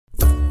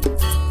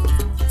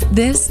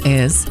This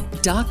is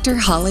Dr.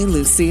 Holly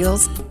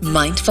Lucille's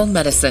Mindful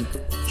Medicine.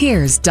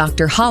 Here's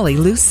Dr. Holly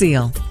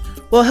Lucille.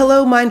 Well,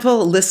 hello,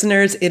 mindful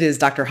listeners. It is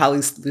Dr.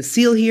 Holly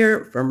Lucille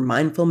here from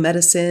Mindful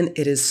Medicine.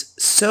 It is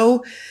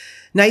so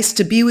nice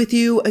to be with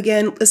you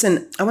again.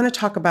 Listen, I want to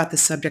talk about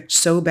this subject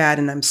so bad,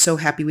 and I'm so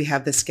happy we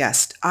have this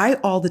guest.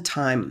 All the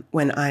time,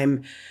 when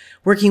I'm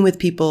working with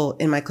people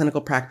in my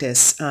clinical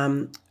practice,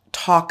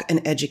 talk and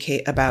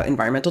educate about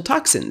environmental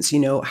toxins.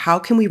 How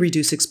can we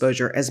reduce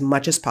exposure as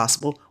much as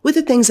possible with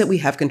the things that we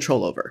have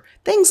control over?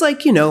 Things like,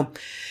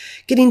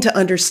 getting to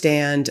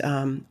understand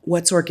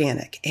what's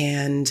organic.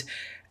 And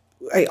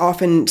I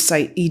often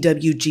cite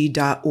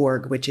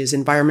EWG.org, which is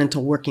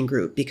Environmental Working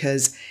Group,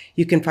 because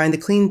you can find the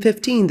Clean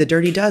 15, the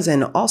Dirty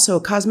Dozen, also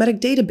a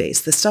cosmetic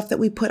database, the stuff that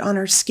we put on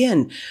our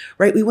skin,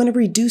 right? We want to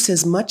reduce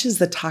as much as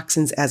the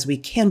toxins as we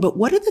can, but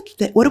what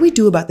do we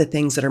do about the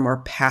things that are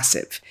more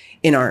passive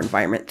in our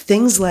environment?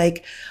 Things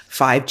like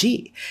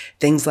 5G,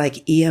 things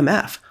like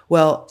EMF.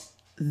 Well,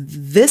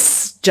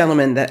 this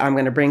gentleman that I'm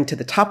going to bring to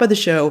the top of the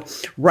show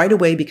right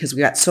away, because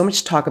we got so much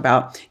to talk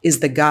about, is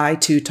the guy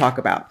to talk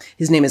about.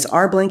 His name is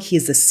R. Blank. He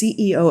is the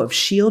CEO of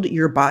Shield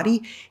Your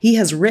Body. He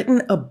has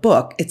written a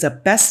book. It's a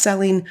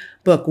best-selling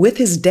book with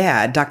his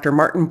dad, Dr.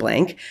 Martin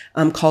Blank,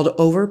 called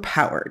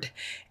Overpowered.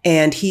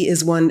 And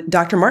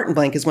Dr. Martin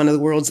Blank is one of the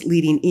world's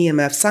leading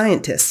EMF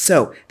scientists.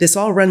 So this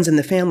all runs in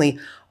the family.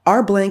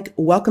 R. Blank,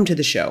 welcome to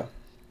the show.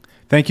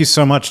 Thank you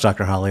so much,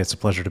 Dr. Holly. It's a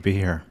pleasure to be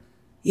here.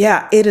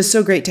 Yeah, it is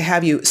so great to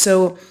have you.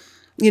 So,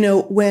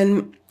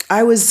 when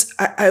I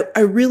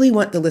really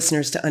want the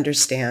listeners to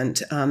understand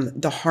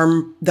the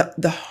harm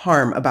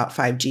about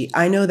 5G.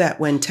 I know that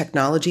when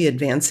technology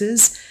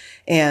advances,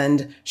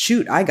 and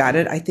shoot, I got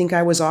it. I think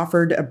I was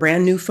offered a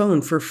brand new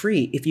phone for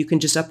free if you can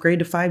just upgrade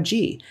to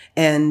 5G.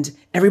 And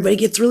everybody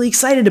gets really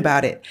excited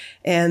about it.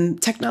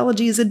 And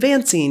technology is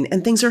advancing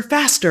and things are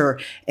faster.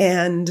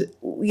 And,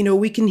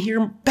 we can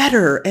hear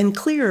better and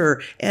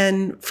clearer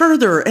and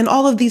further and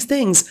all of these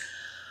things.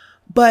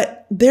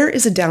 But there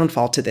is a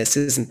downfall to this,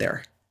 isn't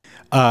there?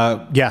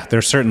 Yeah,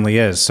 there certainly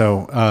is.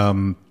 So,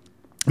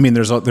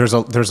 there's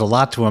a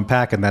lot to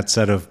unpack in that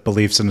set of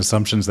beliefs and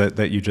assumptions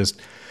that you just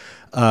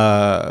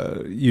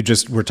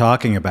were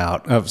talking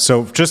about.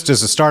 So, just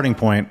as a starting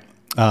point,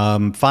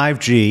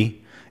 5G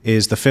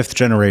is the fifth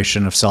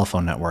generation of cell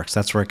phone networks.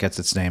 That's where it gets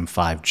its name,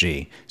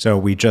 5G. So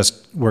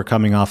we're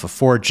coming off of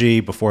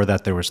 4G. Before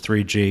that, there was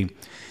 3G.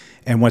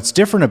 And what's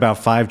different about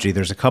 5G,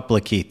 there's a couple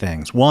of key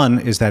things. One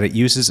is that it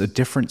uses a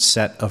different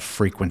set of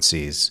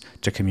frequencies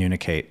to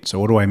communicate. So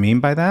what do I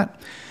mean by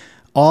that?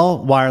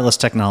 All wireless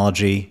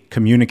technology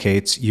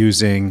communicates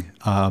using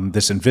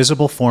this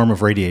invisible form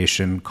of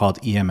radiation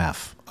called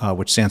EMF,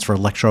 which stands for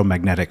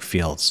electromagnetic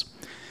fields.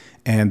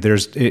 And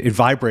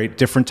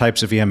different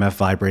types of EMF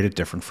vibrate at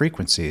different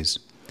frequencies.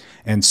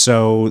 And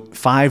so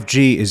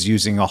 5G is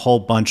using a whole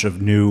bunch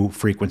of new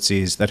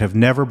frequencies that have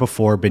never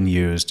before been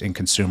used in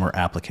consumer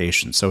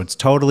applications. So it's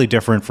totally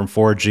different from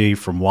 4G,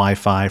 from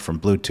Wi-Fi, from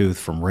Bluetooth,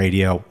 from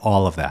radio,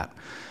 all of that.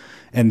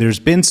 And there's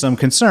been some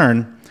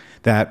concern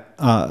that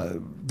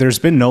there's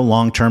been no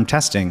long-term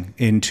testing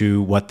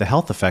into what the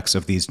health effects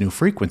of these new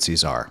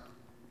frequencies are.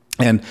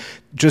 And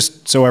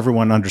just so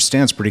everyone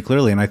understands pretty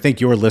clearly, and I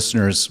think your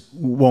listeners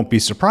won't be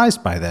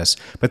surprised by this,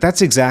 but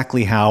that's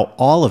exactly how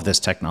all of this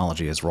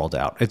technology is rolled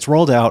out. It's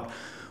rolled out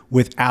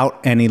without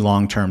any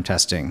long-term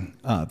testing.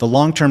 The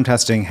long-term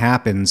testing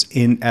happens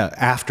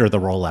after the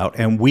rollout,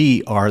 and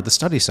we are the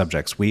study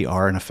subjects. We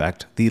are, in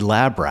effect, the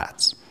lab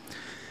rats.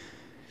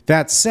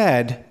 That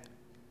said,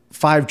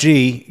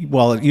 5G,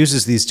 while it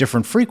uses these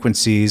different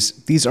frequencies,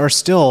 these are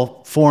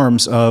still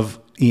forms of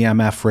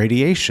EMF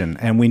radiation.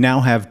 And we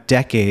now have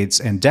decades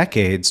and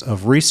decades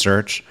of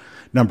research,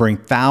 numbering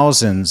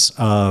thousands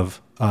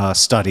of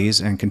studies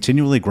and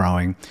continually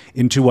growing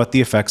into what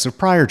the effects of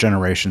prior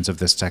generations of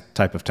this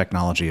type of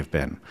technology have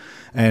been.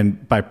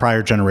 And by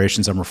prior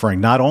generations, I'm referring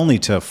not only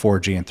to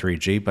 4G and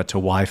 3G, but to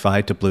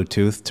Wi-Fi, to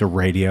Bluetooth, to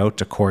radio,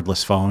 to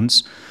cordless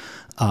phones,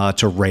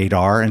 to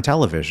radar and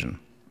television,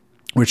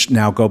 which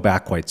now go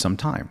back quite some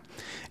time.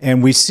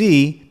 And we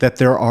see that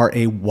there are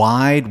a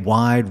wide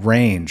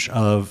range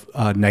of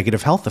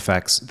negative health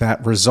effects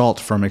that result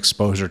from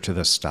exposure to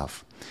this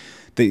stuff.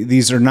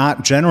 These are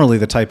not generally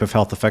the type of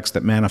health effects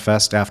that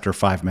manifest after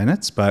 5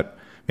 minutes, but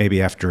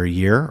maybe after a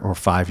year or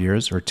 5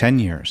 years or 10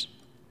 years.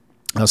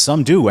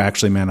 Some do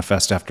actually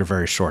manifest after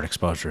very short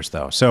exposures,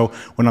 though. So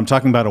when I'm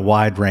talking about a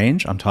wide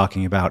range, I'm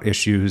talking about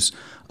issues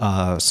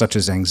such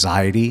as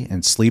anxiety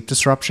and sleep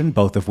disruption,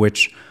 both of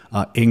which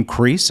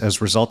increase as a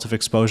result of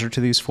exposure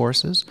to these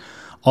forces,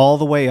 all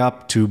the way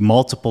up to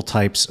multiple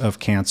types of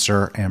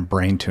cancer and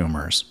brain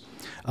tumors.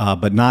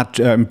 But not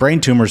brain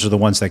tumors are the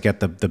ones that get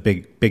the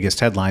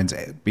biggest headlines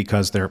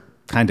because they're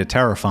kind of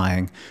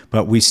terrifying,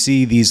 but we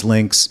see these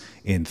links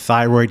in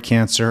thyroid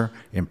cancer,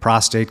 in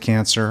prostate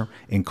cancer,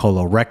 in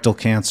colorectal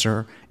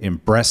cancer, in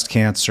breast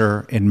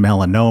cancer, in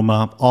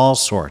melanoma, all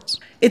sorts.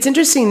 It's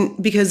interesting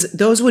because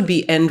those would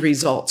be end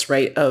results,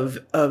 right, of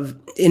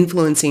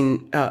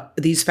influencing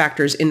these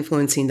factors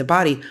influencing the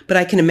body. But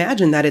I can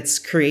imagine that it's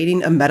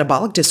creating a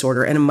metabolic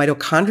disorder and a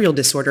mitochondrial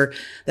disorder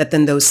that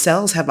then those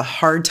cells have a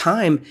hard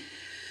time,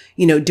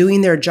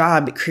 doing their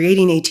job,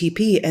 creating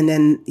ATP, and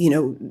then,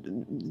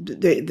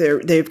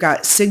 they've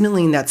got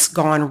signaling that's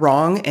gone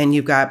wrong, and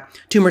you've got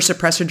tumor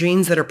suppressor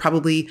genes that are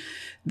probably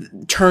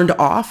turned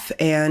off,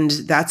 and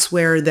that's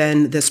where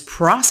then this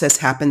process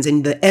happens,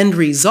 and the end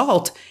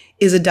result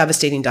is a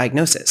devastating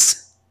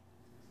diagnosis.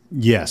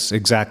 Yes,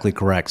 exactly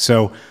correct.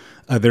 So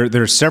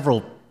there are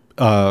several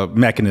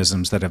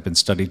mechanisms that have been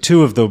studied.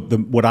 Two of the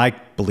what I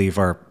believe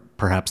are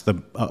perhaps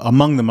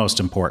among the most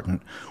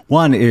important.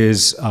 One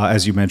is,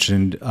 as you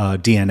mentioned,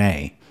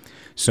 DNA.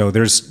 So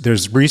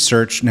there's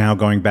research now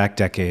going back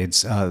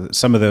decades.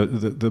 Some of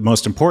the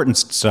most important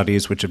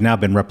studies, which have now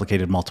been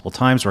replicated multiple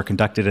times, were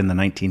conducted in the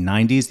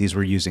 1990s. These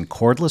were using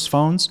cordless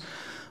phones,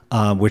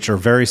 which are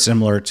very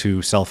similar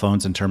to cell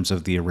phones in terms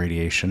of the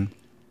irradiation.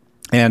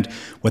 And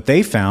what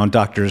they found,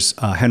 doctors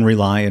Henry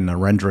Lai and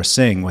Narendra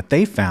Singh, what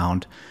they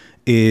found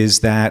is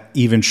that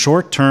even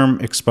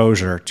short-term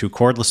exposure to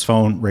cordless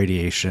phone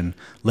radiation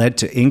led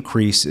to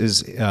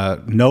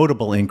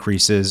notable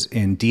increases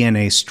in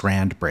DNA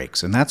strand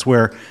breaks. And that's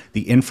where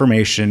the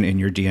information in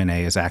your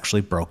DNA is actually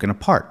broken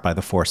apart by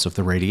the force of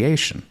the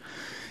radiation.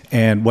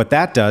 And what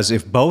that does,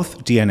 if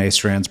both DNA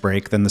strands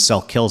break, then the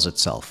cell kills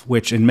itself,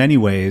 which in many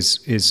ways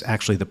is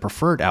actually the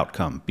preferred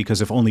outcome,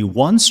 because if only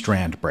one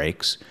strand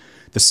breaks,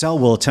 the cell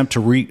will attempt to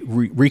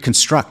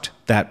reconstruct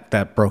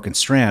that broken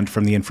strand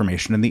from the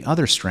information in the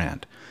other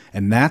strand.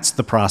 And that's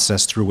the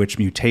process through which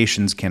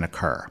mutations can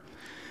occur.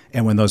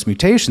 And when those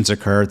mutations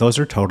occur, those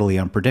are totally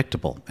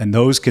unpredictable. And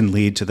those can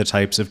lead to the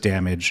types of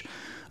damage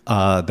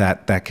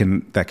that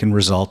can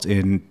result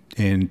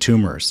in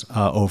tumors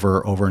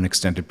over an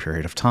extended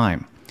period of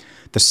time.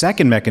 The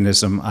second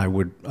mechanism I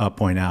would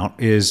point out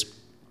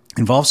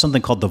involves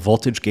something called the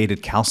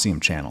voltage-gated calcium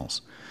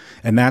channels.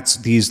 And that's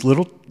these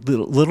little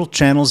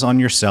channels on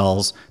your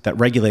cells that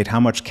regulate how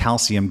much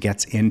calcium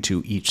gets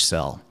into each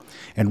cell.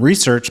 And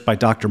research by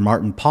Dr.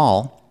 Martin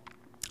Pall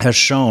has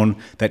shown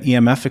that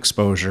EMF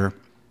exposure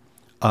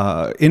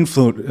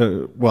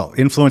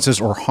influences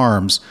or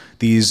harms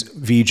these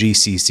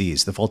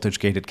VGCCs, the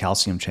voltage-gated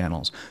calcium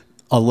channels,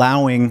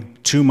 allowing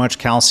too much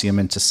calcium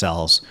into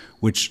cells,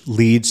 which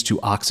leads to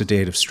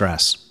oxidative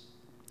stress,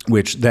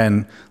 which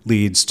then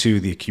leads to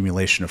the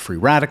accumulation of free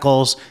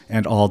radicals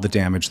and all the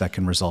damage that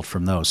can result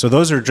from those. So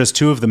those are just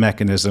two of the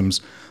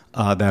mechanisms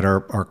that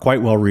are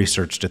quite well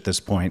researched at this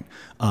point,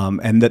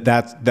 and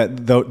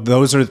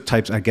those are the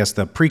types, I guess,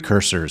 the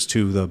precursors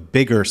to the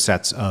bigger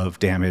sets of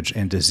damage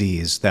and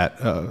disease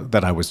that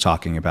I was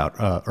talking about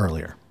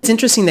earlier. It's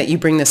interesting that you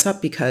bring this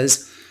up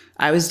because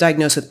I was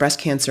diagnosed with breast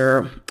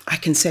cancer. I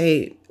can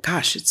say,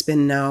 gosh, it's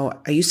been now,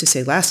 I used to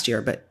say last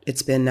year, but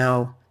it's been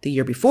now the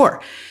year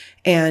before.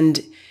 And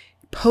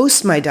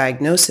post my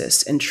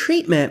diagnosis and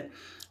treatment,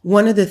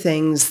 one of the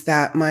things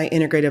that my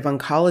integrative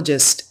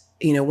oncologist,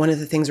 one of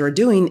the things we're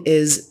doing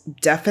is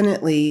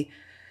definitely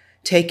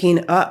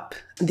taking up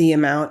the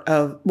amount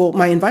of,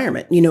 my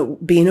environment,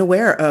 being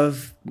aware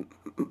of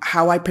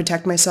how I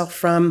protect myself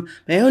from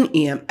my own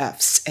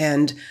EMFs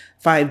and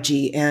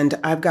 5G. And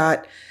I've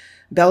got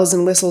bells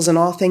and whistles and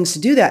all things to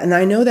do that. And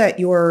I know that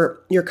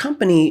your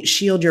company,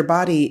 Shield Your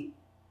Body,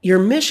 your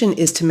mission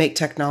is to make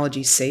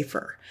technology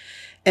safer.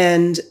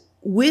 And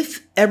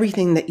with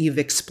everything that you've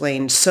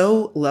explained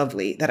so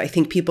lovely that I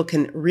think people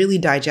can really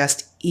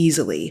digest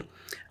easily,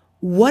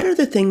 what are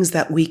the things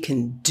that we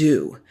can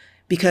do?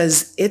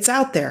 Because it's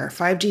out there.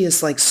 5G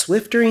is like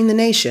swiftering the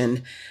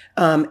nation.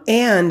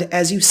 And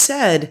as you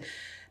said,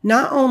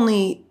 not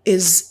only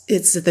is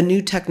it's the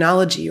new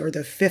technology or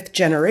the fifth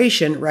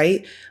generation,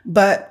 right?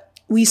 But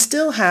we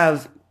still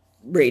have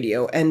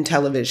radio and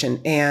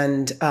television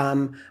and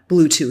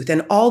Bluetooth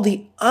and all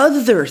the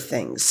other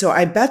things. So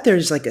I bet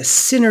there's like a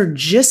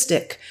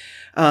synergistic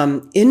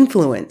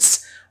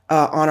influence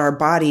on our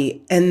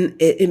body. And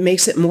it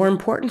makes it more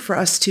important for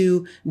us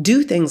to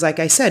do things. Like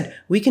I said,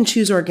 we can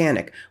choose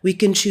organic. We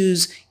can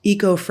choose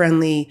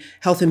eco-friendly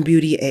health and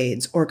beauty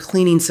aids or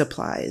cleaning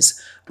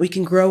supplies. We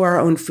can grow our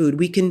own food.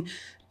 We can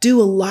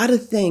do a lot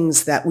of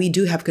things that we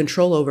do have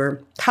control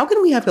over. How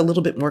can we have a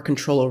little bit more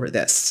control over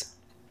this?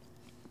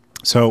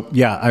 So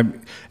yeah,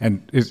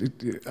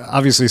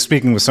 obviously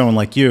speaking with someone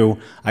like you,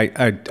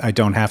 I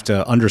don't have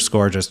to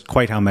underscore just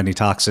quite how many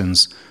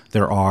toxins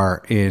there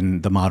are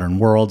in the modern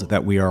world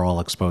that we are all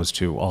exposed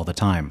to all the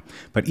time.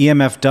 But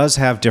EMF does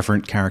have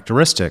different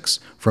characteristics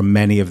from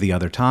many of the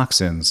other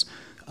toxins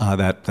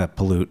that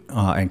pollute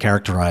and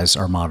characterize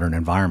our modern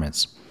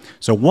environments.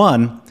 So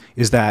one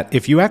is that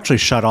if you actually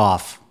shut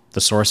off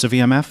the source of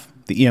EMF,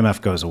 the EMF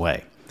goes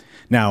away.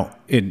 Now,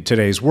 in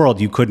today's world,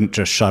 you couldn't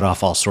just shut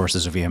off all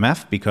sources of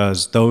EMF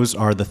because those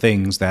are the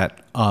things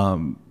that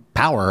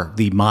power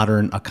the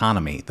modern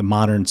economy, the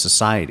modern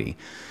society.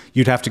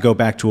 You'd have to go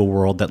back to a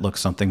world that looks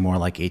something more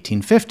like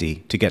 1850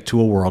 to get to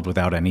a world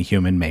without any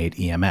human-made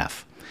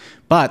EMF.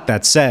 But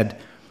that said,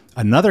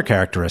 another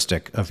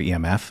characteristic of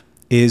EMF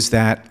is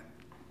that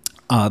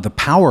the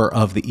power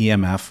of the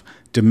EMF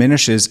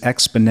diminishes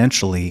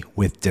exponentially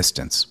with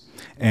distance.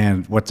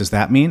 And what does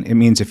that mean? It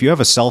means if you have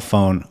a cell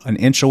phone an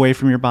inch away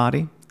from your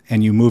body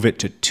and you move it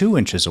to 2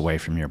 inches away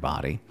from your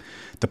body,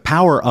 the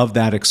power of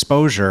that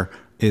exposure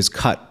is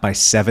cut by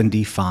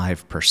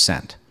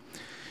 75%.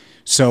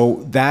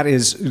 So that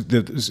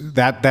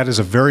is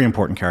a very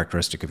important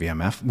characteristic of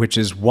EMF, which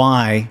is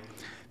why,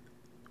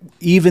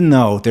 even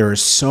though there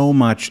is so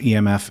much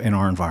EMF in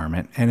our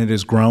environment, and it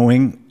is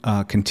growing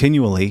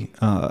continually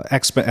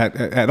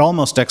at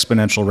almost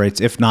exponential rates,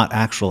 if not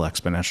actual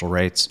exponential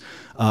rates,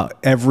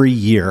 every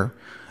year,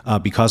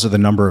 because of the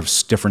number of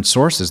different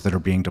sources that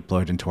are being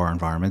deployed into our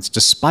environments,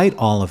 despite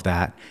all of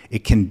that,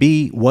 it can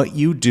be what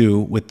you do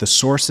with the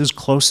sources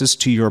closest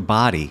to your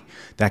body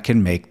that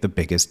can make the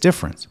biggest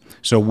difference.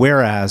 So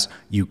whereas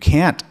you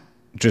can't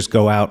just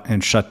go out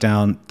and shut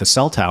down the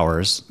cell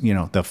towers,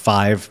 the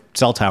 5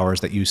 cell towers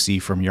that you see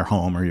from your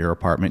home or your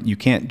apartment, you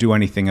can't do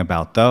anything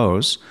about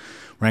those,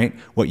 right?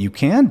 What you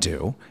can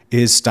do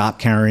is stop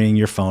carrying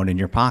your phone in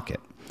your pocket.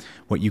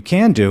 What you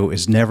can do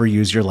is never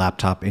use your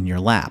laptop in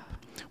your lap.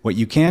 What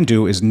you can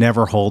do is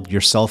never hold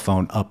your cell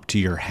phone up to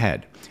your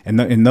head. And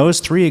in those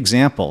 3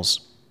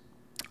 examples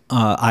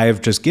I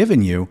have just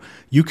given you,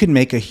 you can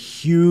make a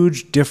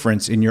huge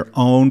difference in your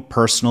own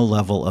personal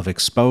level of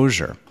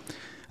exposure.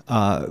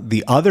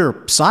 The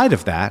other side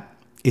of that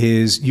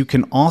is you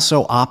can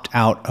also opt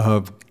out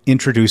of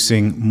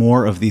introducing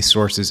more of these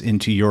sources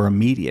into your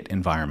immediate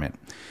environment.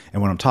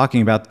 And what I'm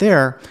talking about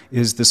there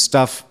is the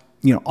stuff,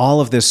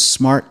 all of this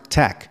smart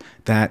tech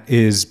that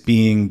is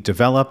being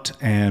developed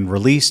and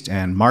released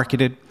and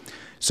marketed.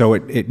 So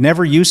it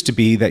never used to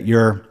be that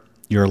your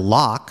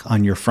lock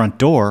on your front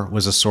door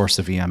was a source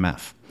of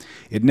EMF.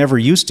 It never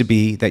used to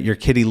be that your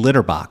kitty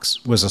litter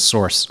box was a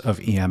source of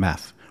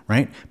EMF,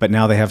 right? But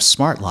now they have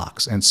smart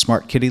locks and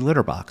smart kitty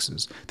litter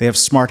boxes. They have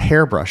smart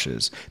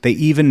hairbrushes. They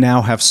even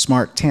now have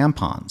smart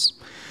tampons.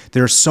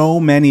 There are so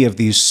many of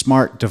these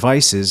smart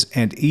devices,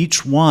 and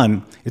each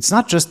one, it's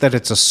not just that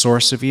it's a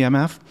source of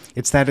EMF,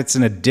 it's that it's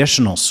an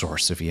additional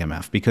source of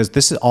EMF, because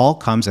this all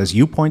comes, as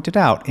you pointed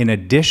out, in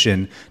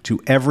addition to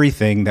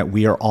everything that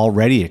we are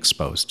already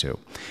exposed to.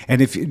 And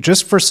if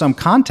just for some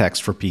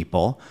context for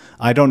people,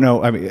 I don't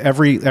know,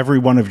 every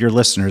one of your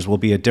listeners will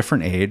be a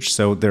different age,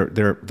 so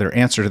their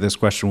answer to this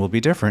question will be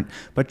different,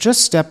 but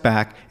just step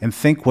back and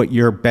think what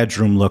your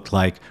bedroom looked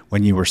like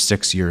when you were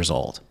 6 years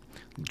old.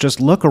 Just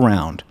look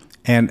around.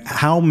 And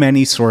how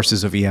many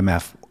sources of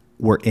EMF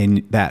were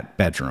in that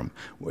bedroom?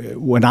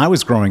 When I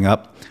was growing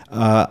up,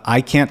 I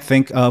can't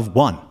think of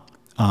one,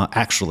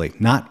 actually,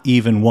 not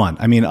even one.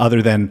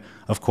 Other than,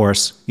 of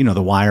course,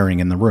 the wiring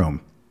in the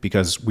room,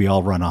 because we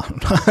all run on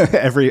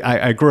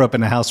I grew up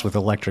in a house with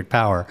electric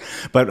power,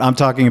 but I'm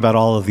talking about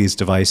all of these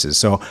devices.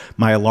 So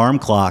my alarm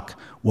clock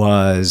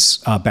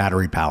was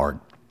battery powered.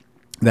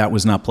 That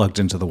was not plugged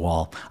into the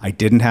wall. I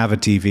didn't have a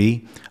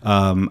TV.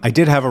 I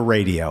did have a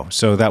radio,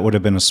 so that would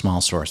have been a small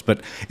source.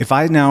 But if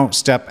I now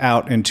step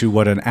out into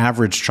what an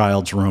average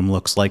child's room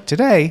looks like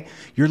today,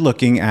 you're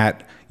looking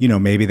at,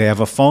 maybe they have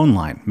a phone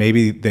line.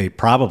 Maybe they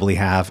probably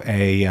have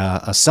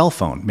a cell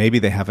phone. Maybe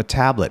they have a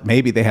tablet.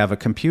 Maybe they have a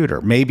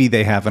computer. Maybe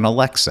they have an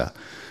Alexa.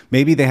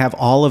 Maybe they have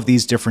all of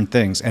these different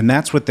things. And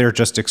that's what they're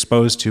just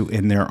exposed to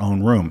in their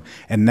own room.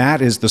 And that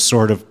is the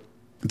sort of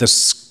the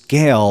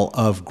scale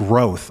of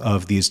growth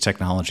of these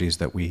technologies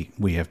that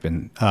we have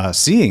been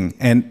seeing,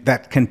 and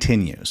that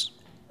continues.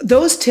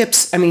 Those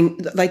tips,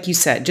 like you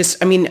said,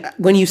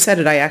 when you said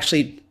it, I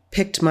actually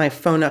picked my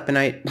phone up and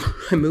I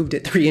moved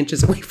it 3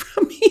 inches away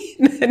from me.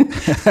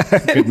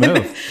 Good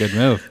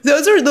move.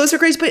 Those are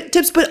great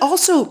tips, but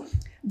also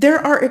there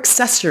are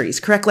accessories,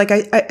 correct? Like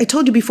I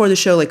told you before the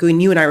show, like when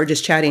you and I were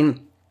just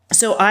chatting.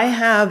 So I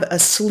have a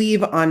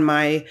sleeve on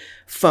my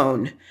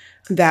phone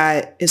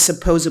that is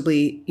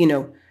supposedly,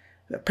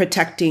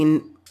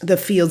 protecting the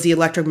fields, the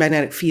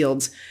electromagnetic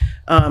fields,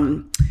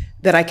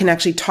 that I can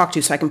actually talk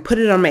to. So I can put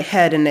it on my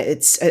head and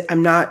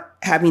I'm not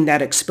having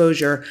that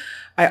exposure.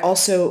 I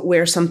also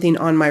wear something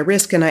on my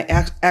wrist, and I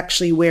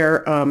actually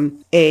wear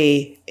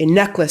a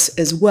necklace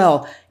as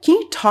well. Can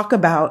you talk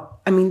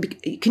about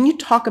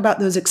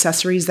those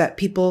accessories that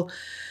people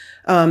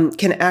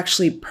can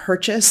actually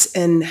purchase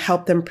and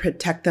help them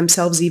protect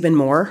themselves even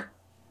more?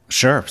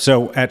 Sure.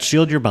 So at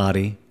Shield Your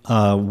Body,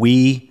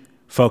 we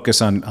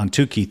focus on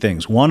 2 key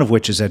things, one of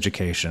which is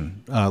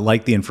education,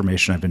 like the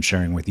information I've been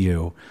sharing with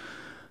you.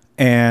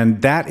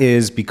 And that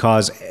is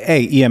because,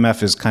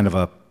 EMF is kind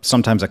of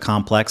sometimes a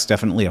complex,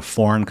 definitely a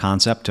foreign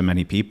concept to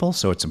many people,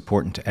 so it's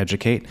important to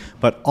educate,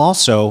 but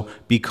also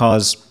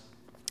because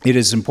it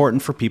is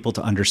important for people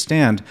to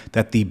understand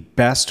that the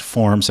best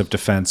forms of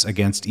defense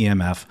against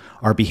EMF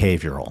are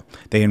behavioral.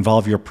 They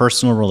involve your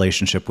personal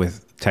relationship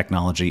with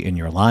technology in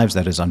your lives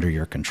that is under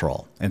your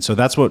control. And so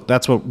that's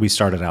what we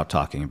started out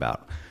talking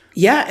about.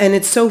 Yeah. And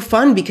it's so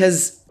fun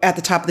because at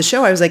the top of the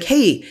show, I was like,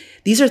 hey,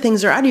 these are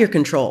things that are out of your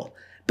control.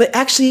 But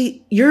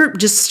actually, you're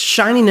just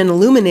shining and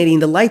illuminating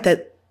the light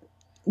that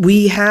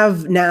we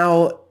have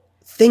now,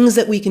 things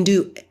that we can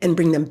do and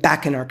bring them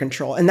back in our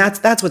control. And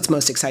that's what's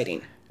most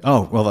exciting.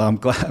 Oh, well, I'm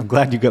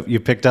glad you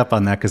picked up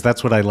on that, because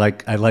that's what I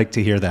like. I like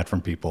to hear that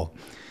from people.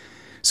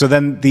 So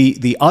then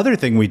the other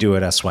thing we do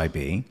at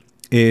SYB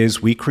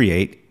is we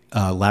create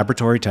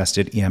laboratory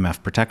tested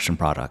EMF protection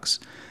products.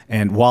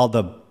 And while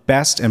the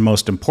best and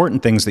most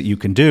important things that you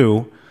can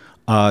do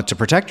to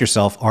protect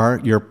yourself are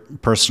your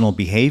personal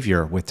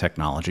behavior with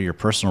technology, your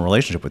personal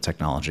relationship with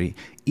technology,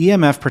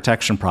 EMF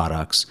protection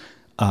products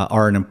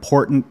are an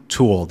important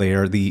tool. They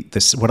are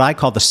what I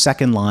call the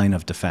second line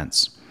of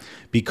defense,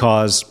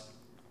 because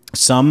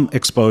some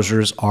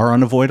exposures are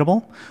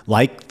unavoidable,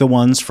 like the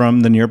ones from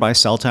the nearby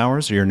cell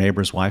towers or your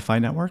neighbor's Wi-Fi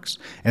networks,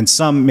 and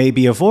some may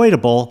be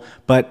avoidable,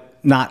 but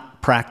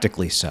not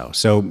practically so.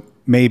 So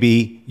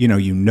maybe you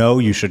know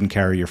you shouldn't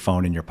carry your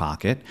phone in your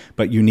pocket,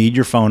 but you need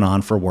your phone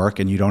on for work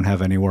and you don't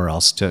have anywhere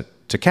else to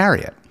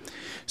carry it.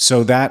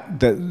 So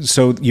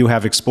so you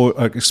have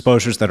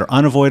exposures that are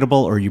unavoidable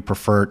or you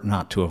prefer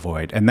not to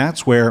avoid. And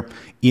that's where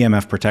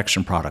EMF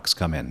protection products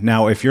come in.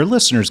 Now, if your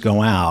listeners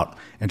go out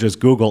and just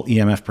Google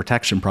EMF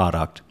protection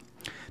product,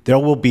 there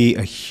will be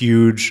a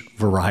huge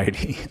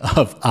variety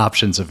of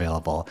options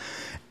available.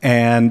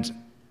 And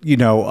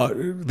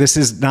this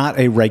is not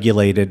a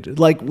regulated,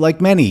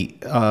 like many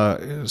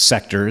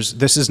sectors,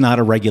 this is not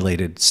a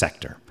regulated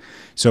sector.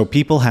 So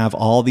people have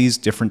all these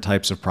different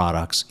types of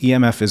products.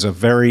 EMF is a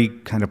very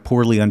kind of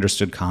poorly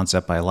understood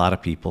concept by a lot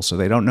of people, so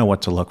they don't know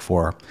what to look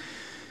for.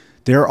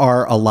 There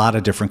are a lot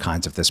of different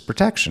kinds of this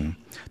protection.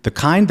 The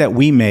kind that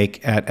we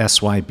make at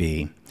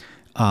SYB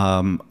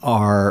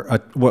are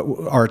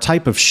a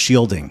type of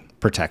shielding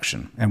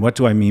protection. And what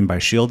do I mean by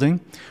shielding?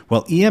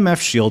 Well,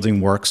 EMF shielding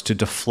works to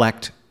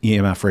deflect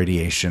EMF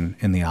radiation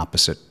in the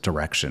opposite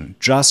direction,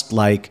 just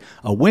like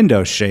a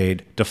window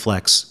shade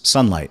deflects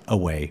sunlight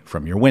away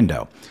from your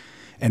window.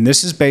 And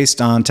this is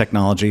based on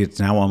technology. It's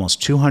now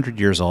almost 200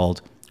 years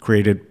old,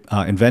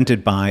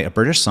 invented by a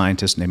British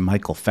scientist named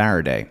Michael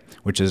Faraday,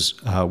 which is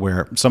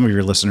where some of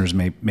your listeners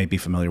may be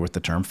familiar with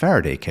the term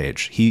Faraday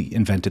cage. He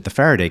invented the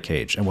Faraday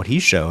cage. And what he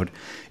showed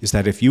is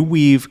that if you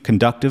weave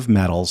conductive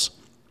metals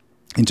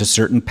into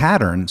certain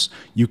patterns,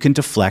 you can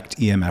deflect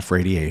EMF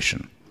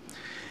radiation.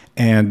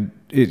 And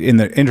in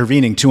the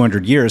intervening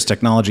 200 years,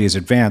 technology has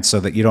advanced so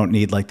that you don't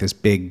need like this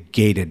big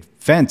gated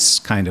fence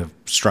kind of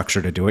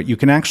structure to do it. You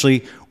can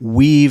actually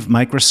weave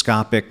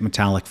microscopic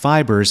metallic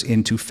fibers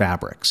into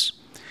fabrics.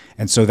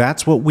 And so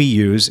that's what we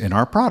use in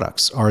our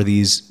products, are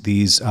these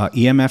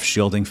EMF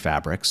shielding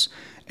fabrics.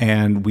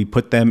 And we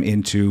put them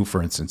into,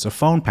 for instance, a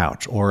phone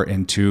pouch, or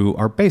into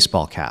our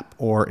baseball cap,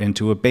 or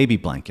into a baby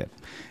blanket.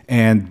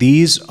 And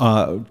these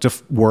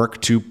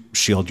work to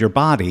shield your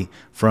body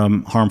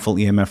from harmful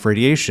EMF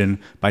radiation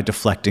by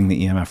deflecting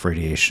the EMF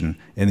radiation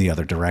in the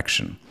other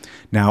direction.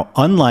 Now,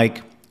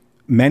 unlike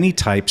many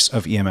types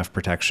of EMF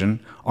protection,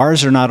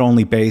 ours are not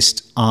only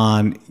based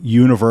on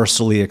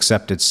universally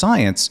accepted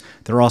science,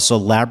 they're also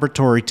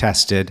laboratory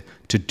tested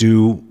to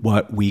do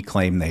what we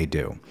claim they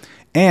do.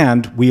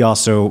 And we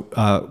also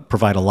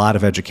provide a lot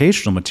of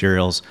educational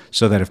materials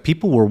so that if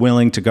people were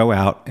willing to go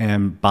out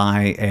and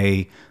buy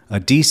a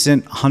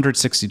decent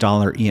 $160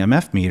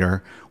 EMF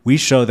meter, we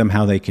show them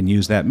how they can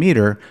use that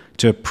meter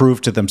to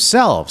prove to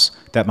themselves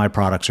that my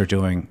products are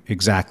doing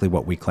exactly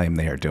what we claim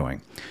they are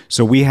doing.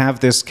 So we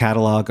have this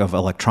catalog of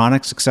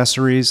electronics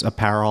accessories,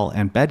 apparel,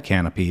 and bed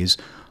canopies,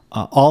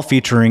 all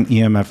featuring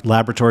EMF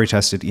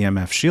laboratory-tested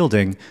EMF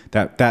shielding.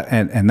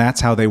 And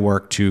that's how they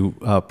work to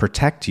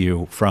protect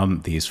you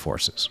from these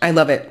forces. I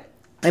love it.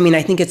 I mean,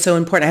 I think it's so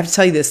important. I have to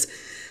tell you this.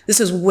 This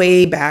is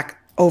way back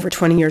over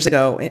 20 years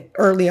ago,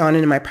 early on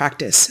in my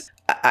practice.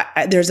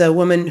 There's a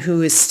woman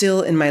who is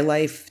still in my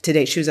life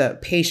today. She was a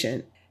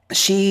patient.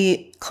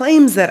 She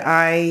claims that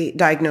I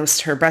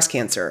diagnosed her breast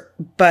cancer.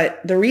 But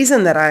the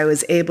reason that I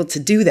was able to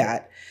do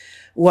that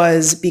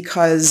was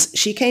because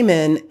she came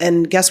in,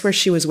 and guess where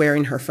she was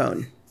wearing her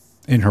phone?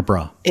 In her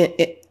bra.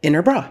 In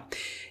her bra.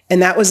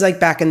 And that was like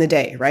back in the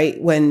day,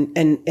 right? When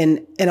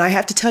and I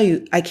have to tell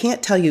you, I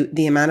can't tell you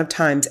the amount of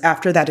times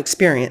after that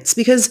experience,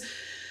 because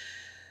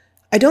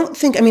I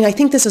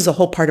think this is a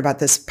whole part about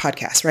this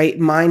podcast, right?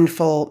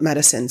 Mindful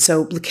medicine.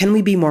 So can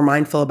we be more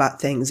mindful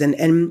about things?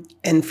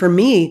 And for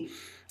me,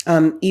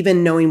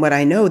 even knowing what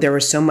I know, there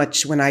was so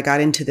much when I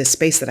got into this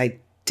space that I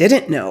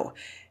didn't know.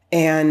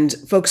 And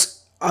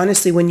folks,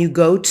 honestly, when you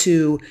go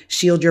to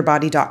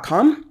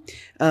shieldyourbody.com,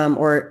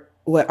 or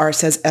what ours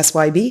says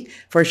SYB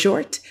for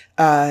short,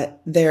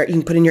 there you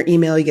can put in your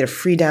email, you get a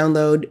free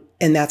download,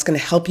 and that's going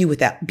to help you with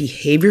that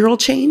behavioral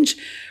change.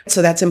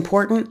 So that's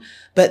important.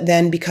 But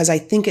then, because I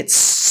think it's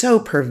so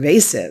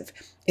pervasive,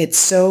 it's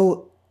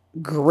so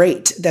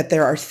great that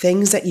there are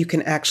things that you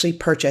can actually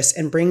purchase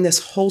and bring this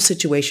whole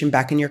situation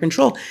back in your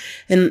control.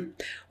 And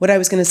what I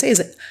was going to say is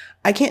that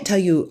I can't tell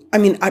you,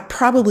 I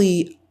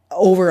probably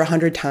over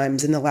 100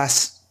 times in the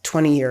last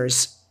 20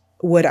 years,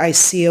 would I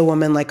see a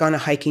woman like on a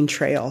hiking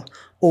trail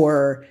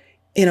or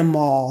in a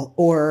mall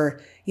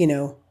or,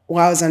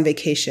 while I was on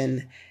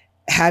vacation,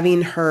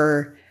 having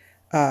her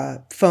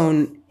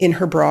phone in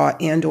her bra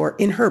and or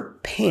in her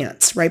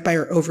pants, right by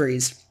her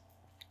ovaries,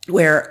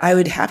 where I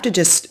would have to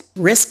just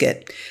risk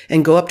it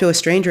and go up to a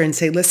stranger and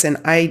say, listen,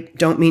 I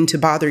don't mean to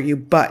bother you,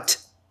 but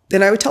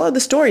then I would tell her the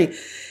story.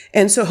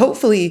 And so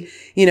hopefully,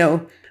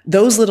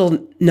 those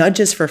little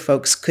nudges for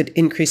folks could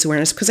increase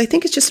awareness, because I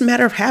think it's just a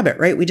matter of habit,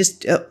 right? We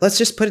just, let's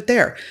just put it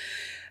there.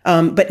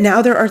 But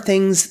now there are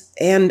things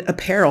and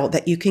apparel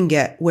that you can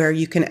get where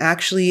you can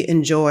actually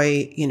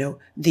enjoy,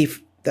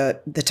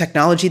 the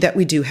technology that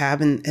we do have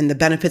and the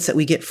benefits that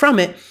we get from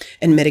it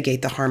and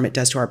mitigate the harm it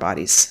does to our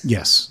bodies.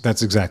 Yes,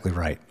 that's exactly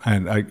right.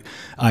 And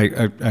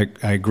I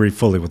agree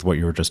fully with what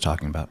you were just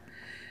talking about.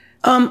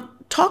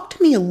 Talk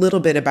to me a little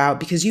bit about,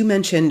 because you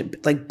mentioned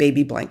like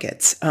baby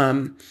blankets.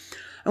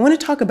 I want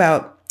to talk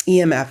about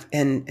EMF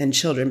and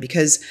children,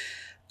 because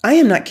I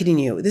am not kidding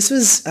you. This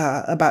was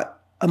about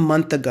a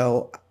month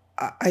ago.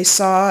 I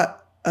saw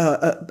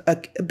a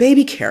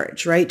baby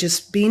carriage, right,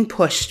 just being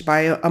pushed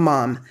by a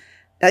mom,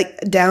 like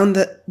down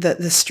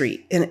the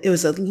street. And it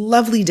was a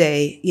lovely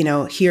day,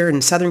 here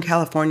in Southern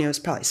California. It was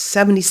probably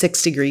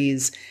 76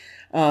 degrees.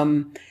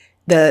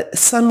 The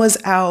sun was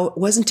out,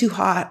 wasn't too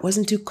hot,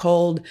 wasn't too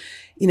cold.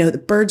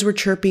 The birds were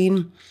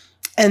chirping.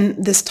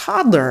 And this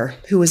toddler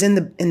who was in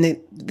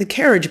the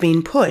carriage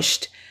being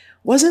pushed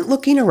wasn't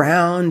looking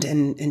around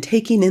and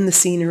taking in the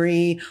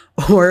scenery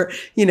or,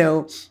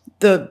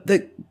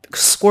 the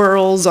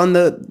squirrels on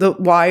the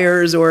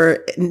wires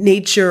or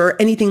nature or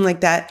anything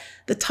like that.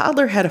 The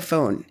toddler had a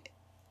phone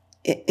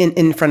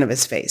in front of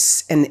his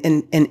face and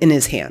in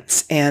his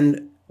hands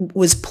and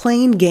was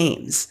playing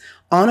games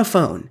on a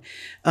phone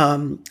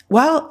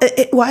while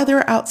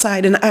they're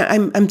outside. And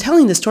I'm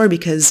telling this story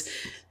because,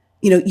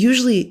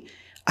 usually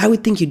I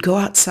would think you'd go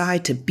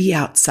outside to be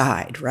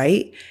outside,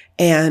 right?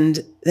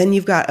 And then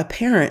you've got a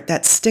parent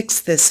that sticks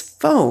this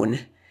phone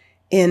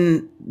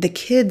in the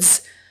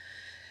kid's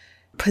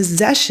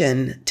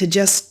possession to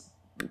just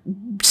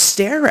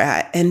stare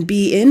at and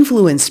be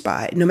influenced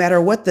by, no matter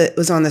what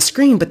was on the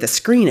screen, but the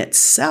screen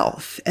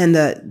itself and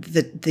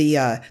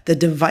the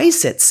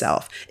device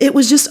itself. It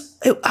was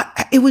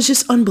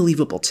just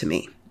unbelievable to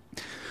me.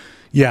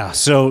 Yeah.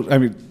 So,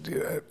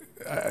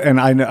 and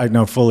I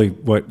know fully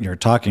what you're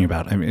talking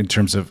about. In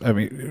terms of,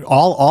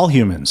 all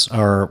humans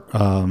are,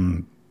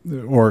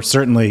 or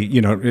certainly,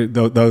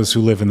 those who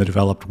live in the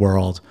developed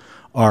world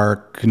are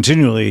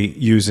continually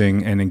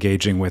using and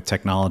engaging with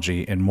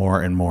technology in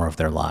more and more of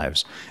their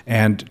lives.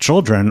 And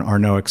children are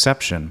no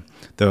exception.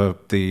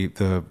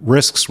 The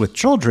risks with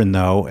children,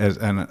 though,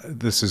 and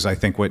this is, I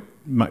think, what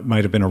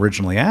might have been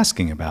originally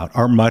asking about,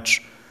 are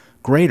much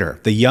greater.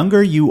 The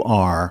younger you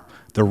are,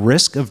 the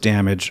risk of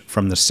damage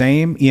from the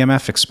same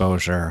EMF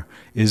exposure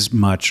is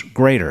much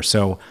greater.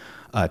 So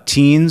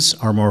teens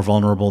are more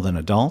vulnerable than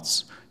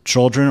adults.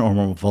 Children are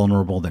more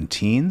vulnerable than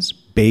teens.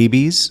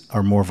 Babies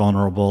are more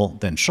vulnerable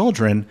than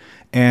children.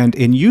 And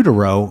in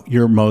utero,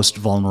 you're most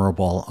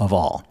vulnerable of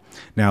all.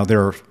 Now,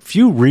 there are a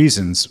few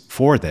reasons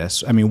for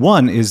this.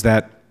 One is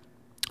that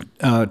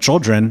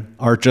children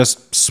are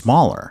just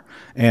smaller.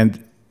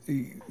 And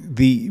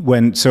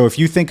so if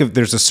you think of,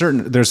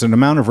 there's an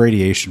amount of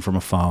radiation from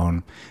a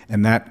phone,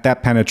 and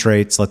that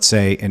penetrates, let's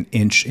say, an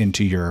inch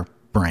into your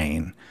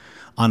brain.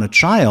 On a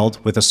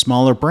child with a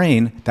smaller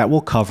brain, that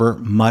will cover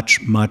much,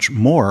 much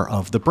more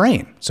of the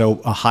brain. So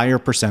a higher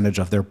percentage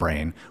of their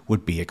brain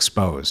would be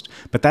exposed.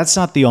 But that's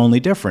not the only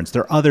difference.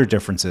 There are other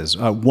differences.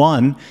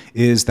 One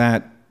is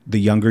that the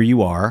younger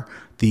you are,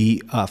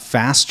 the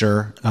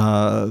faster,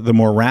 the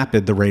more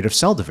rapid the rate of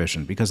cell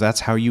division, because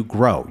that's how you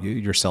grow.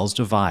 Your cells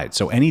divide.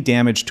 So any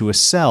damage to a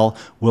cell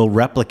will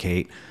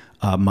replicate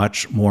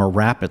much more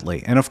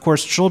rapidly. And of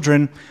course,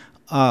 children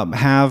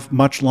have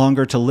much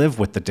longer to live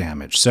with the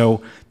damage.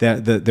 So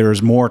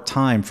there's more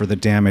time for the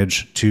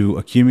damage to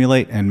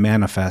accumulate and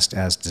manifest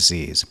as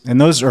disease.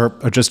 And those are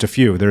just a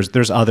few.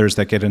 There's others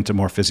that get into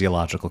more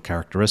physiological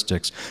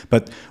characteristics.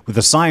 But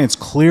the science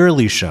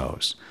clearly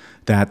shows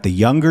that the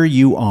younger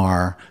you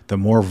are, the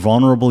more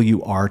vulnerable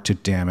you are to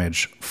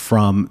damage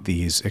from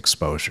these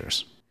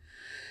exposures.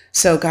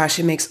 So, gosh,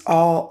 it makes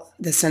all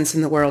the sense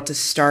in the world to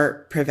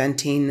start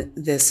preventing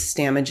this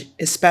damage,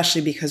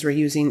 especially because we're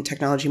using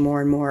technology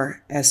more and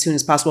more as soon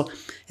as possible.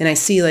 And I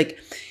see,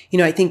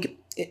 I think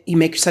you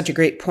make such a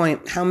great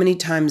point. How many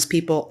times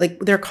people,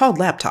 they're called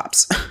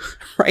laptops,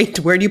 right?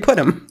 Where do you put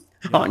them?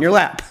 Yeah. On your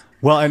lap.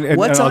 Well, and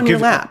what's on your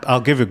lap?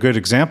 I'll give a good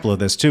example of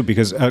this too,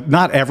 because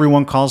not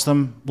everyone calls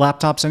them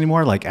laptops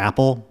anymore. Like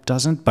Apple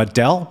doesn't, but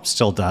Dell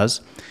still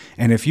does.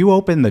 And if you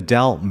open the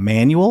Dell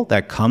manual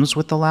that comes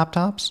with the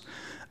laptops,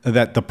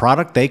 that the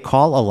product they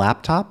call a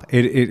laptop,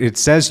 it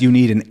says you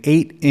need an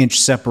 8-inch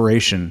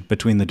separation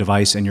between the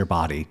device and your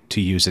body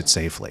to use it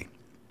safely.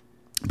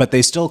 But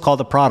they still call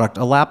the product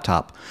a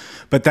laptop.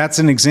 But that's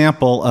an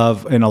example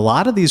of, in a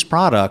lot of these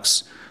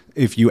products,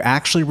 if you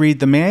actually read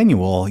the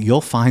manual,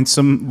 you'll find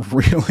some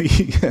really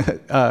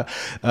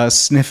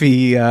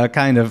sniffy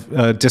kind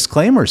of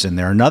disclaimers in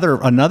there.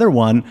 Another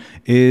one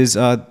is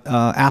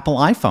Apple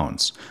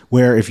iPhones,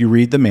 where if you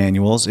read the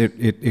manuals,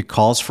 it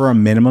calls for a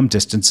minimum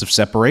distance of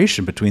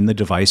separation between the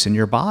device and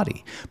your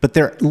body. But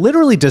they're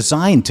literally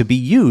designed to be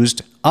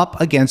used up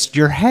against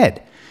your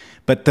head.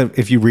 But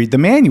if you read the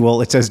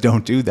manual, it says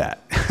don't do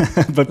that.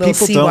 But Little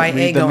people CYA don't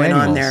read the going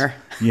manuals. on there.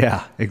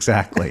 Yeah,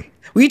 exactly.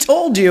 We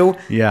told you.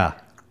 Yeah.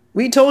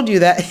 We told you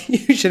that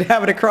you should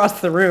have it across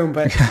the room,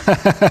 but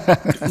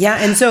yeah.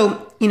 And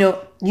so,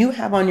 you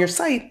have on your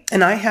site,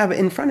 and I have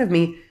in front of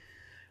me,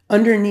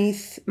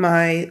 underneath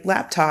my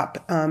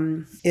laptop,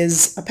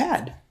 is a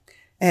pad.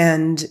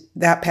 And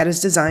that pad is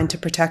designed to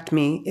protect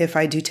me if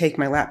I do take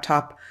my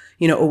laptop,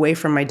 away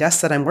from my desk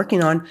that I'm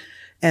working on,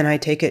 and I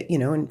take it,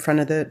 in front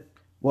of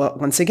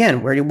once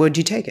again, where would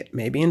you take it?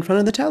 Maybe in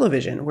front of the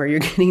television, where you're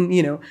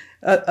getting,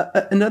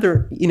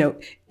 another,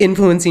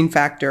 influencing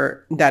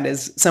factor that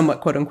is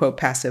somewhat quote unquote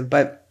passive.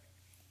 But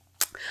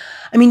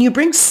I mean, you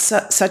bring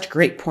such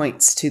great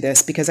points to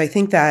this, because I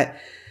think that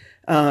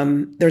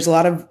there's a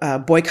lot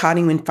of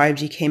boycotting when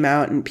 5G came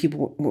out, and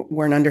people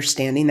weren't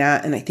understanding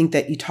that. And I think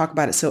that you talk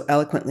about it so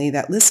eloquently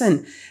that,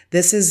 listen,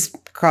 this is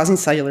causing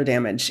cellular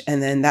damage.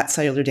 And then that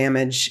cellular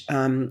damage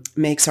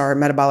makes our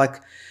metabolic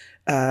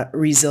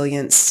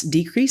resilience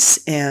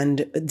decrease,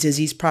 and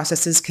disease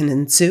processes can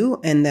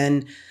ensue. And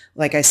then,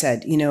 like I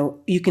said,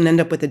 you can end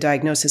up with a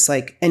diagnosis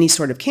like any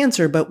sort of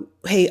cancer. But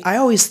hey, I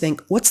always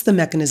think, what's the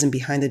mechanism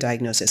behind the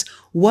diagnosis?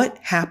 What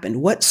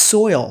happened? What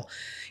soil,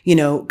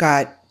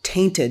 got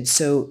tainted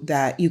so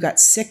that you got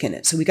sick in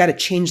it? So we got to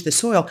change the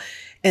soil.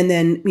 And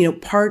then,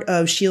 part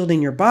of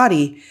shielding your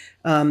body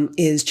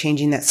is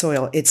changing that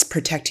soil. It's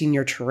protecting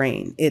your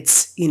terrain.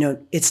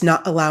 It's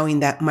not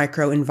allowing that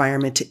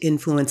microenvironment to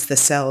influence the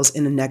cells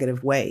in a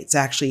negative way. It's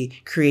actually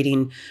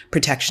creating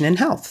protection and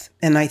health.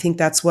 And I think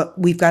that's what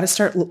we've got to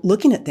start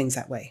looking at things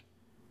that way.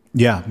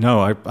 Yeah,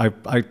 no,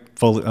 I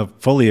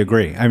fully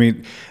agree. I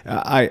mean,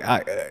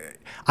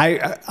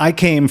 I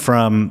came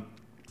from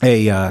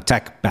a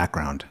tech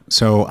background.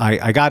 So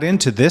I got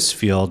into this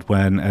field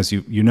when, as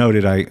you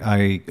noted,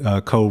 I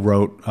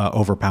co-wrote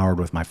Overpowered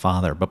with my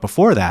father. But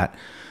before that,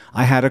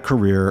 I had a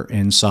career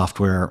in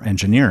software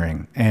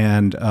engineering,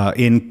 and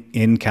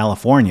in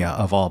California,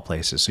 of all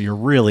places. So you're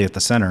really at the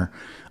center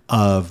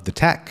of the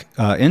tech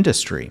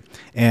industry.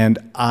 And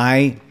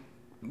I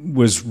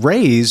was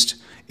raised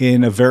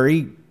in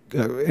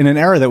in an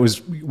era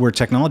where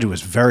technology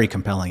was very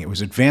compelling. It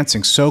was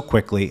advancing so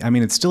quickly. I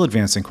mean, it's still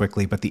advancing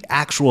quickly, but the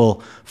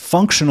actual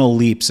functional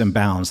leaps and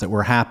bounds that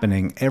were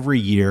happening every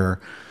year,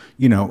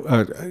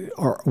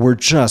 were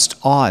just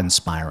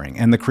awe-inspiring.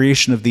 And the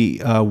creation of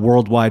the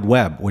World Wide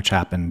Web, which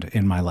happened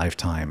in my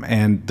lifetime,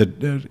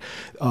 and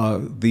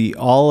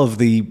all of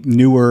the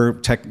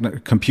newer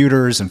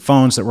computers and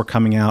phones that were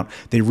coming out,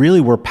 they really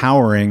were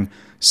powering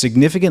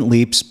significant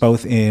leaps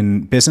both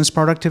in business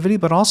productivity,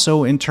 but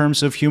also in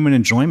terms of human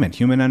enjoyment,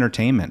 human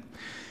entertainment.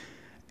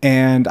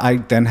 And I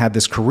then had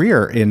this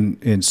career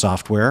in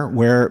software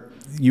where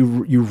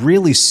you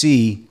really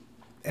see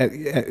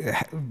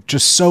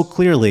just so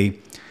clearly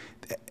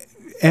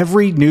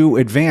every new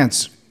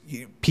advance,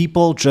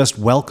 people just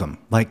welcome.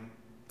 Like,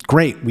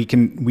 great,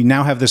 we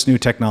now have this new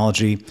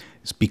technology.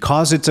 It's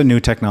because it's a new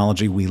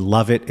technology, we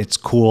love it, it's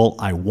cool,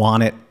 I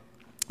want it.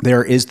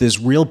 There is this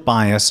real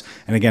bias,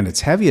 and again,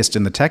 it's heaviest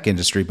in the tech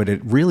industry, but it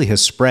really has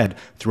spread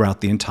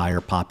throughout the entire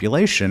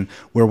population,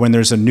 where when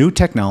there's a new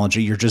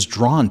technology, you're just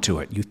drawn to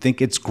it. You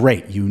think it's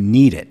great, you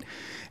need it.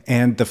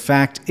 And the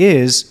fact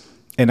is,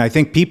 and I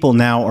think people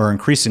now are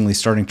increasingly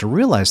starting to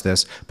realize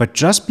this, but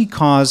just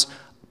because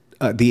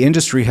the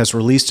industry has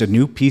released a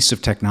new piece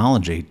of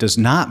technology does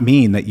not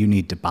mean that you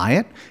need to buy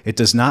it. It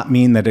does not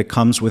mean that it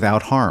comes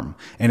without harm.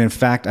 And in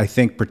fact, I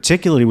think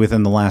particularly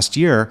within the last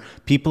year,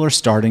 people are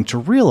starting to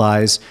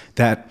realize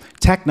that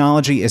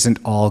technology isn't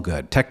all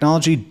good.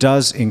 Technology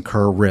does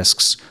incur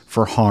risks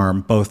for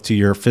harm, both to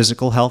your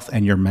physical health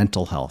and your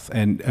mental health.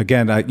 And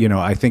again,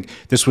 I think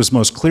this was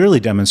most clearly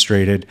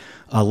demonstrated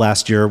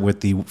last year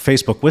with the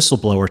Facebook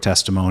whistleblower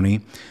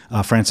testimony,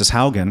 Frances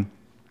Haugen.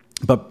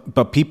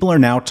 But people are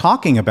now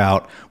talking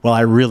about, well,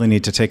 I really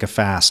need to take a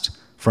fast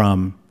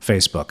from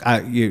Facebook.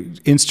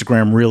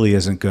 Instagram really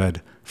isn't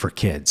good for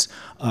kids.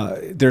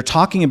 They're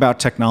talking about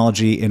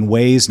technology in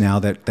ways now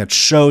that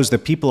shows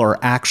that people are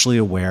actually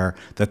aware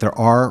that there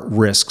are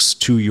risks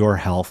to your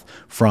health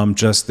from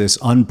just this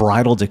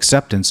unbridled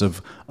acceptance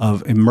of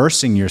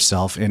immersing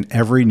yourself in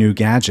every new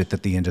gadget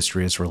that the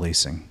industry is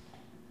releasing.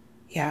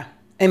 Yeah.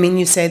 I mean,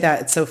 you say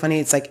that, it's so funny.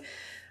 It's like,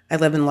 I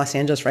live in Los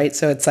Angeles, right?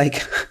 So it's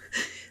like,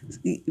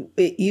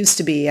 it used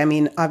to be, I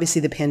mean,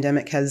 obviously the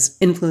pandemic has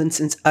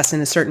influenced us in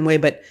a certain way,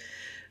 but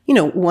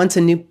once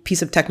a new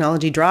piece of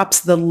technology drops,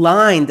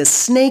 the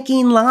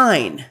snaking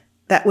line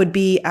that would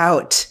be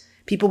out,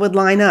 people would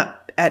line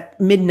up at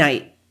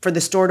midnight for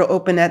the store to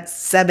open at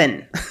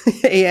 7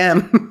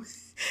 a.m.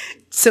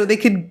 so they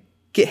could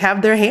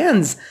have their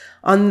hands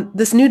on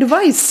this new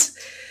device.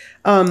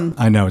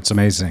 I know, it's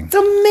amazing. It's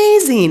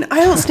amazing. I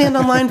don't stand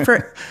online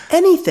for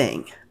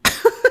anything,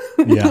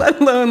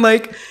 let alone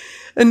like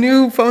a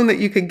new phone that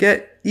you could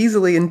get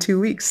easily in 2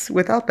 weeks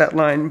without that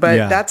line.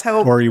 But that's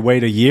how. Or you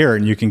wait a year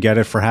and you can get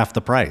it for half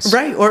the price.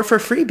 Right. Or for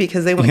free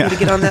because they want you to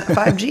get on that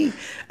 5G.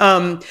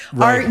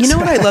 Right. You know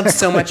what I love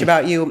so much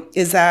about you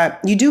is that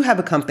you do have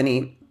a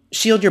company,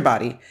 Shield Your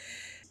Body.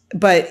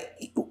 But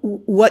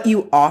what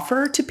you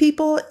offer to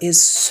people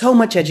is so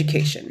much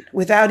education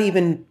without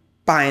even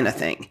buying a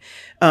thing.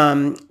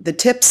 The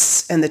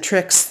tips and the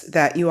tricks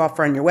that you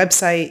offer on your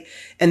website,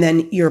 and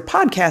then your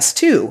podcast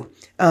too.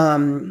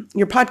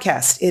 Your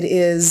podcast, it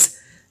is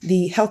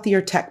the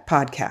Healthier Tech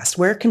Podcast.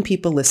 Where can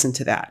people listen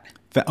to that?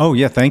 Oh,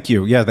 yeah. Thank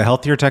you. Yeah. The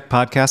Healthier Tech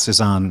Podcast is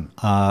on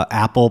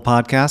Apple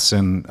Podcasts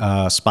and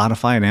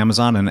Spotify and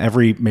Amazon and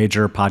every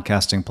major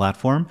podcasting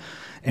platform.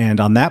 And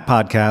on that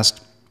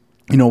podcast,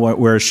 you know what,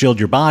 where Shield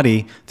Your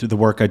Body, through the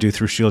work I do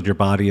through Shield Your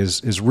Body,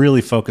 is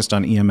really focused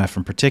on EMF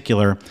in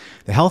particular.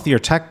 The Healthier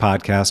Tech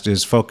Podcast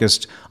is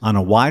focused on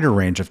a wider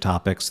range of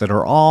topics that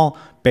are all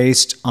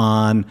based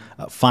on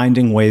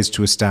finding ways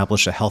to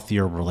establish a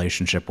healthier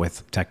relationship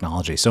with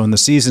technology. So in the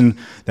season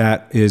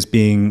that is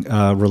being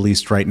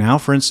released right now,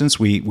 for instance,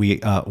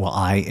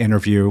 I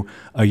interview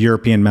a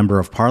European member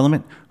of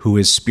parliament who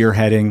is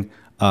spearheading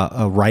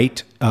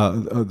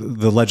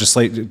the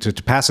legislation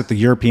to pass at the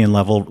European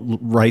level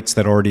rights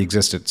that already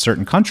exist at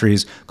certain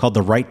countries called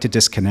the right to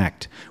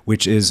disconnect,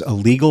 which is a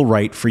legal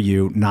right for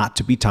you not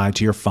to be tied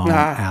to your phone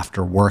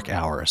after work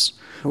hours.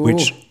 Ooh.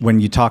 Which, when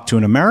you talk to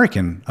an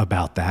American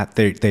about that,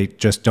 they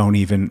just don't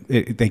even,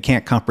 they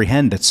can't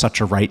comprehend that such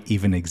a right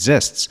even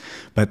exists.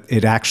 But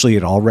it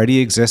already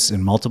exists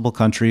in multiple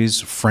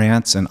countries,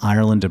 France and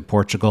Ireland and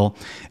Portugal.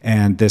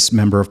 And this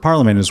member of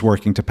parliament is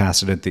working to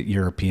pass it at the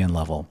European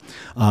level.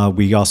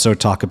 We also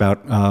talk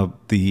about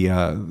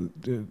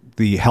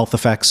the health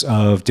effects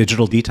of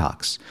digital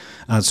detox.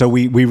 So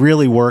we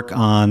really work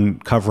on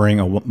covering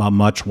a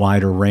much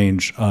wider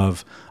range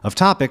of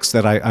topics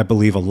that I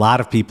believe a lot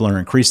of people are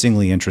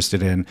increasingly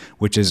interested in,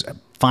 which is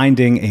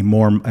finding a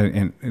more,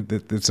 and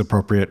it's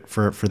appropriate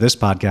for this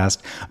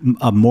podcast,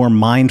 a more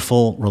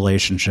mindful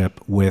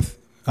relationship with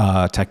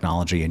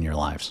technology in your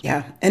lives.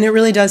 Yeah. And it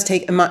really does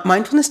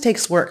mindfulness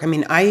takes work. I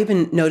mean, I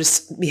even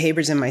notice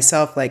behaviors in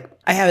myself. Like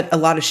I had a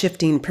lot of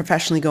shifting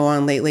professionally go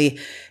on lately,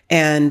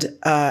 and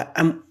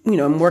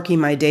I'm working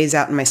my days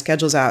out and my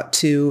schedules out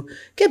to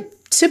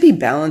be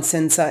balanced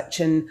and such.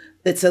 And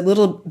it's a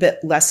little bit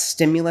less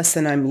stimulus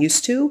than I'm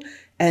used to.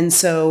 And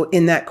so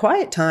in that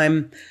quiet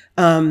time,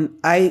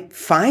 I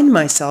find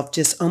myself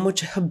just almost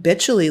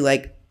habitually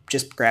like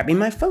just grabbing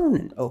my phone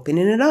and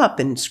opening it up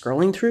and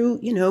scrolling through,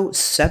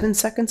 7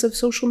 seconds of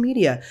social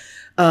media.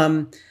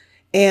 And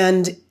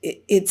there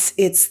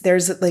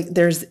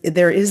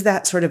is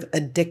that sort of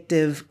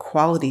addictive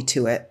quality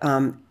to it.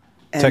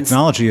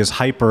 Technology is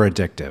hyper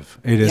addictive.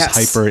 It is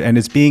hyper, and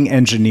it's being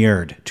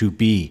engineered to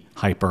be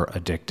hyper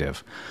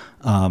addictive.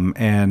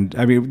 And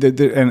I mean,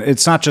 and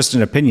it's not just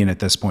an opinion at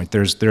this point.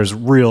 There's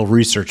real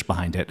research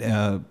behind it.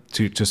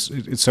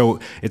 So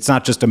it's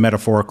not just a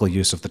metaphorical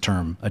use of the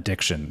term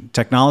addiction.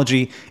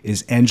 Technology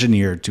is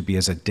engineered to be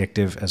as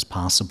addictive as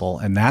possible,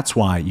 and that's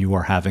why you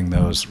are having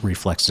those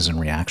reflexes and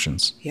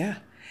reactions. Yeah.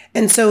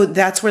 And so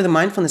that's where the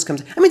mindfulness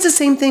comes. I mean, it's the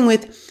same thing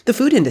with the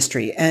food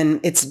industry, and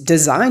it's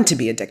designed to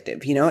be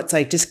addictive. It's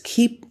like just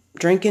keep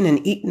drinking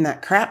and eating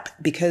that crap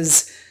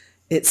because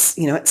it's,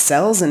 it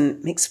sells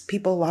and makes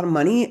people a lot of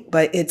money,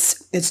 but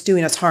it's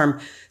doing us harm.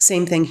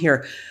 Same thing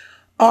here.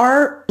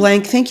 R.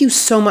 Blank, thank you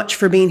so much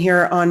for being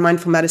here on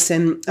Mindful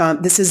Medicine.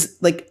 This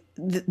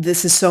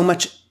is so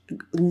much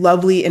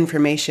lovely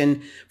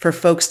information for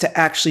folks to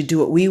actually do.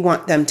 What we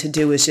want them to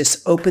do is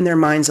just open their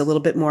minds a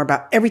little bit more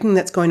about everything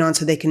that's going on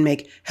so they can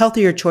make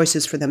healthier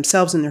choices for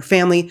themselves and their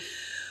family.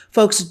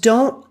 Folks,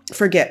 don't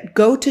forget,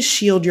 go to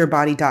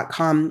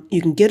shieldyourbody.com.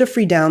 You can get a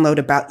free download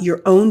about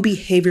your own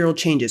behavioral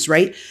changes,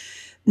 right?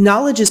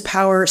 Knowledge is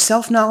power.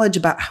 Self-knowledge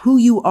about who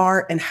you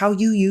are and how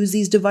you use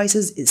these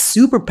devices is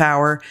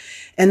superpower.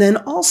 And then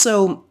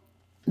also,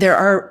 there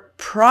are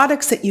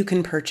products that you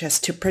can purchase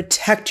to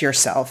protect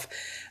yourself.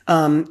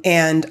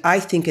 And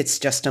I think it's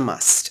just a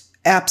must.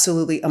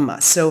 Absolutely a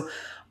must. So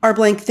R.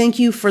 Blank, thank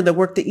you for the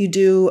work that you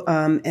do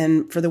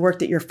and for the work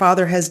that your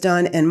father has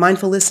done. And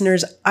mindful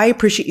listeners, I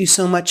appreciate you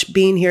so much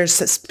being here,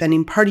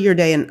 spending part of your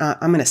day, and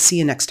I'm going to see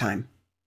you next time.